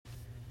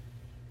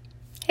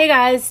Hey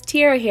guys,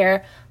 Tiara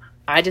here.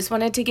 I just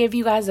wanted to give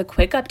you guys a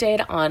quick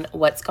update on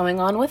what's going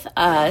on with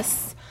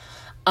us.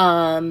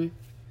 There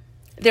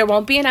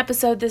won't be an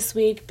episode this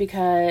week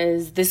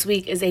because this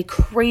week is a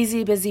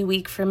crazy busy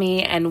week for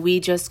me and we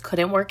just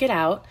couldn't work it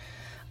out.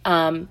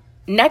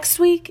 Next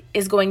week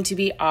is going to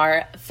be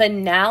our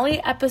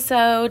finale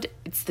episode.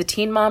 It's the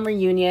Teen Mom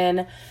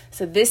reunion.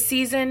 So this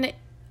season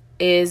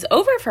is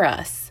over for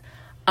us.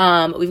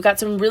 We've got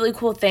some really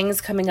cool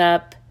things coming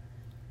up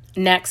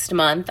next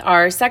month.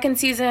 Our second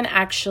season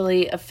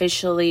actually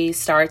officially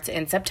starts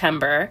in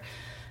September.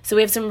 So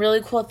we have some really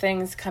cool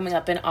things coming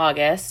up in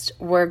August.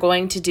 We're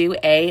going to do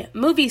a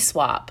movie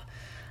swap.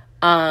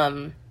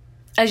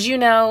 As you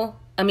know,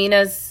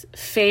 Amina's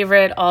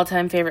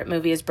all-time favorite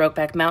movie is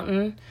Brokeback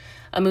Mountain,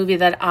 a movie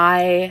that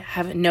I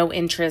have no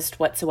interest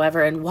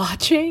whatsoever in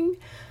watching.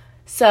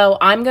 So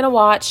I'm going to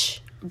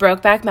watch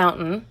Brokeback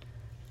Mountain,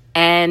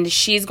 and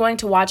she's going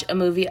to watch a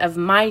movie of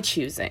my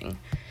choosing.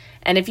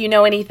 And if you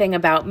know anything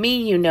about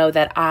me, you know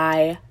that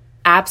I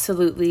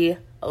absolutely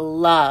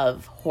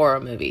love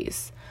horror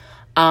movies.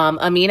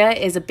 Amina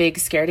is a big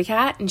scaredy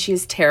cat, and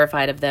she's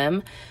terrified of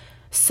them.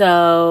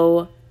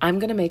 So I'm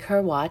going to make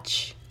her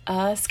watch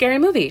a scary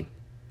movie.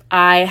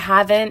 I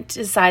haven't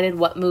decided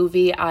what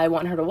movie I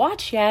want her to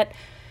watch yet,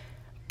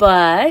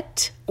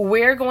 but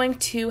we're going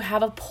to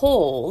have a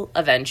poll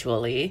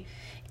eventually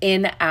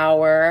in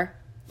our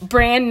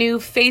brand new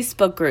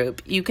Facebook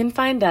group. You can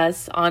find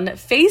us on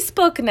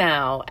Facebook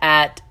now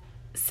at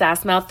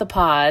Sassmouth the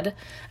Pod.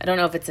 I don't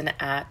know if it's an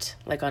at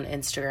like on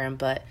Instagram,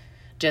 but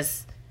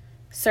just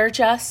search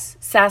us,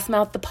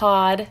 Sassmouth the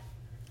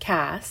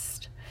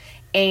Podcast,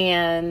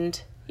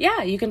 and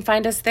yeah, you can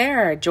find us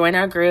there. Join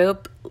our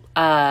group,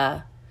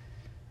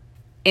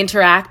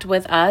 interact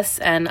with us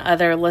and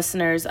other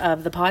listeners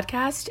of the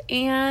podcast,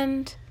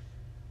 and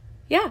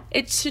yeah,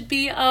 it should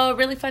be a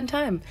really fun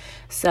time.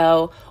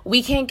 So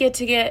we can't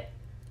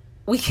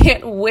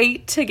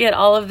wait to get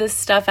all of this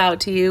stuff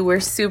out to you.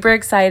 We're super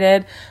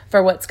excited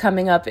for what's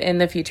coming up in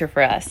the future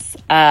for us.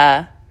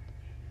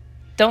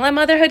 Don't let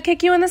motherhood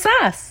kick you in the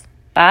sass.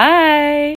 Bye.